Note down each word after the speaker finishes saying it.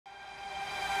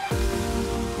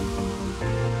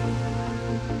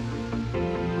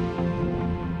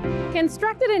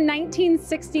Constructed in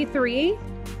 1963,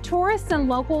 tourists and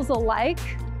locals alike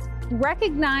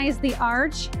recognize the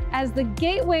arch as the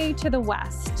gateway to the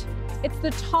West. It's the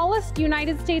tallest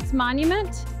United States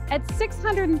monument at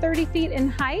 630 feet in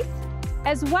height.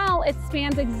 As well, it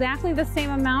spans exactly the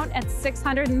same amount at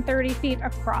 630 feet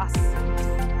across.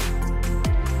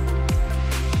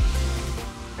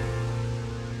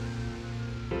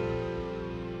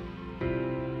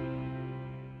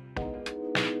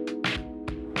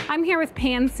 I'm here with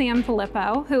Pam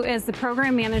Sanfilippo, who is the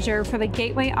program manager for the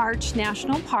Gateway Arch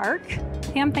National Park.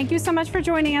 Pam, thank you so much for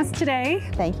joining us today.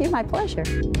 Thank you, my pleasure.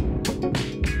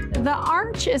 The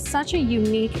arch is such a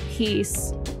unique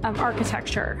piece of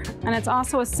architecture, and it's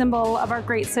also a symbol of our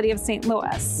great city of St.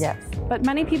 Louis. Yes. But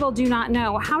many people do not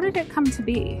know. How did it come to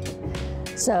be?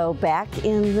 So back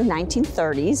in the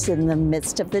 1930s, in the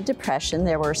midst of the Depression,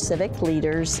 there were civic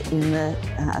leaders in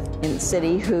the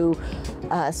city who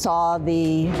saw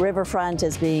the riverfront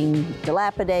as being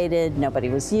dilapidated. Nobody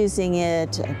was using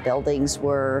it. Buildings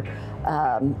were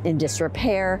in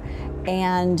disrepair.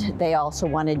 And they also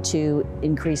wanted to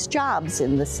increase jobs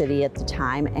in the city at the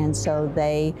time. And so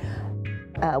they,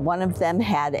 one of them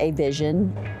had a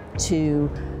vision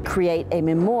to create a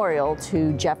memorial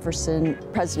to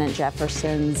President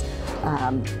Jefferson's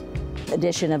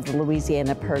addition of the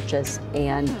Louisiana Purchase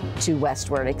and to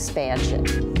westward expansion.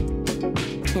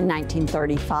 In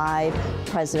 1935,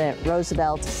 President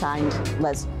Roosevelt signed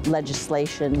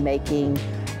legislation making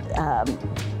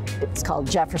it's called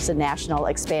Jefferson National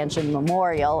Expansion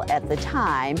Memorial at the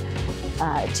time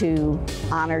to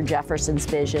honor Jefferson's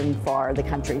vision for the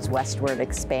country's westward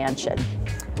expansion.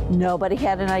 Nobody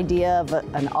had an idea of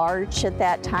an arch at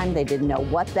that time. They didn't know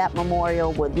what that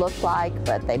memorial would look like,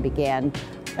 but they began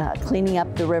cleaning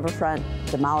up the riverfront,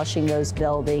 demolishing those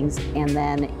buildings, and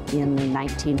then in the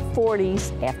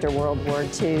 1940s, after World War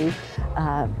II,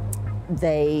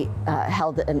 they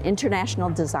held an international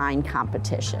design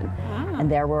competition. Wow.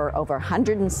 And there were over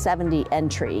 170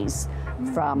 entries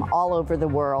from all over the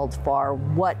world for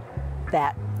what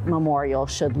that memorial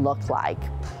should look like.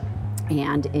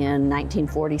 And in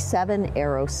 1947,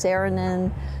 Eero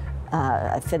Saarinen,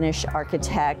 a Finnish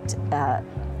architect,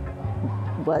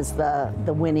 was the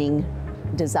winning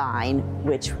design,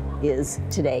 which is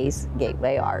today's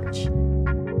Gateway Arch.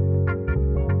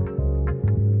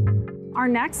 Our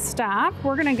next stop,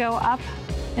 we're going to go up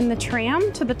in the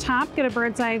tram to the top, get a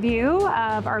bird's eye view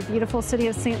of our beautiful city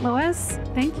of St. Louis.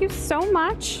 Thank you so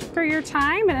much for your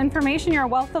time and information. You're a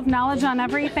wealth of knowledge on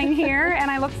everything here, and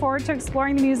I look forward to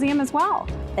exploring the museum as well.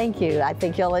 Thank you. I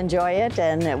think you'll enjoy it,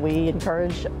 and we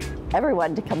encourage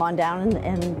everyone to come on down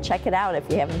and check it out. If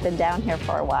you haven't been down here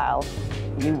for a while,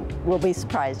 you will be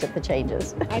surprised at the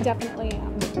changes. I definitely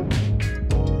am.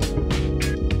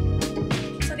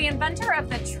 The inventor of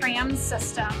the tram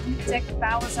system, Dick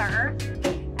Bowser,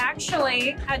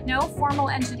 actually had no formal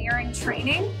engineering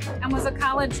training and was a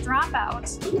college dropout.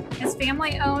 His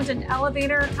family owned an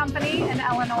elevator company in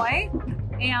Illinois,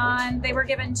 and they were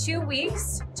given 2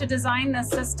 weeks to design the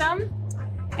system.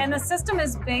 And the system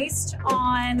is based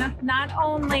on not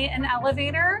only an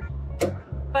elevator,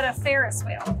 but a Ferris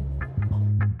wheel.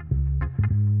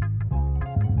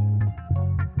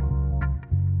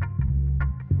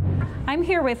 I'm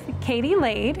here with Katie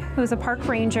Lade, who's a park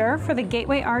ranger for the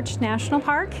Gateway Arch National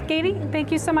Park. Katie,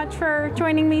 thank you so much for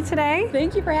joining me today.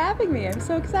 Thank you for having me. I'm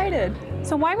so excited.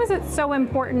 So why was it so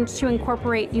important to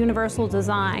incorporate universal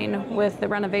design with the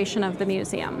renovation of the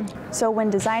museum? So when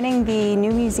designing the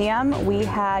new museum, we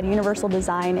had universal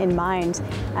design in mind,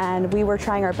 and we were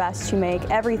trying our best to make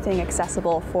everything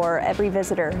accessible for every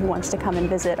visitor who wants to come and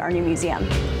visit our new museum.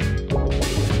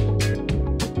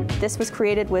 This was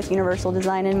created with universal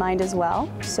design in mind as well.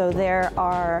 So there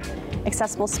are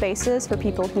accessible spaces for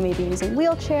people who may be using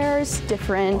wheelchairs,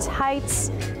 different heights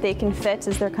they can fit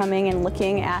as they're coming and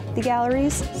looking at the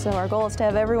galleries. So our goal is to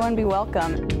have everyone be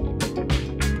welcome.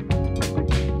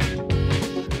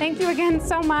 Thank you again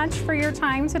so much for your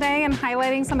time today and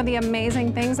highlighting some of the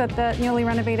amazing things at the newly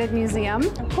renovated museum.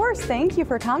 Of course, thank you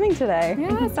for coming today.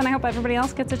 Yes, and I hope everybody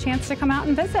else gets a chance to come out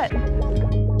and visit.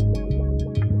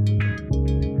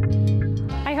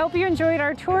 I hope you enjoyed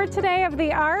our tour today of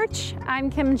the Arch. I'm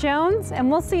Kim Jones, and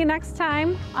we'll see you next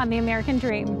time on The American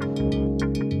Dream.